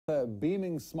A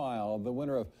beaming smile, the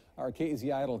winner of our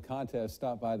KEZIdol contest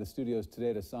stopped by the studios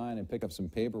today to sign and pick up some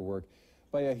paperwork.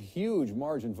 By a huge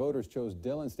margin, voters chose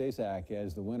Dylan Stasack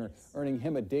as the winner, earning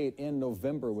him a date in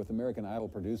November with American Idol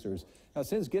producers. Now,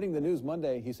 since getting the news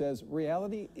Monday, he says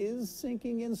reality is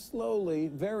sinking in slowly,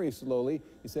 very slowly.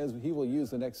 He says he will use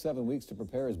the next 7 weeks to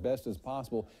prepare as best as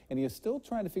possible, and he is still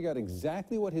trying to figure out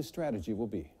exactly what his strategy will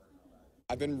be.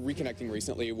 I've been reconnecting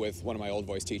recently with one of my old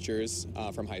voice teachers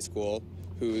from high school,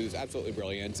 who's absolutely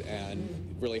brilliant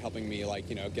and really helping me,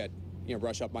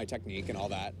 brush up my technique and all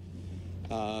that,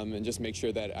 and just make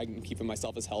sure that I can keep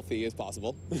myself as healthy as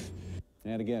possible.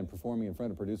 And again, performing in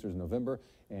front of producers in November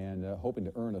and hoping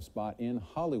to earn a spot in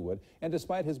Hollywood. And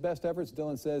despite his best efforts,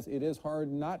 Dylan says it is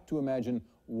hard not to imagine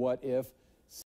what if.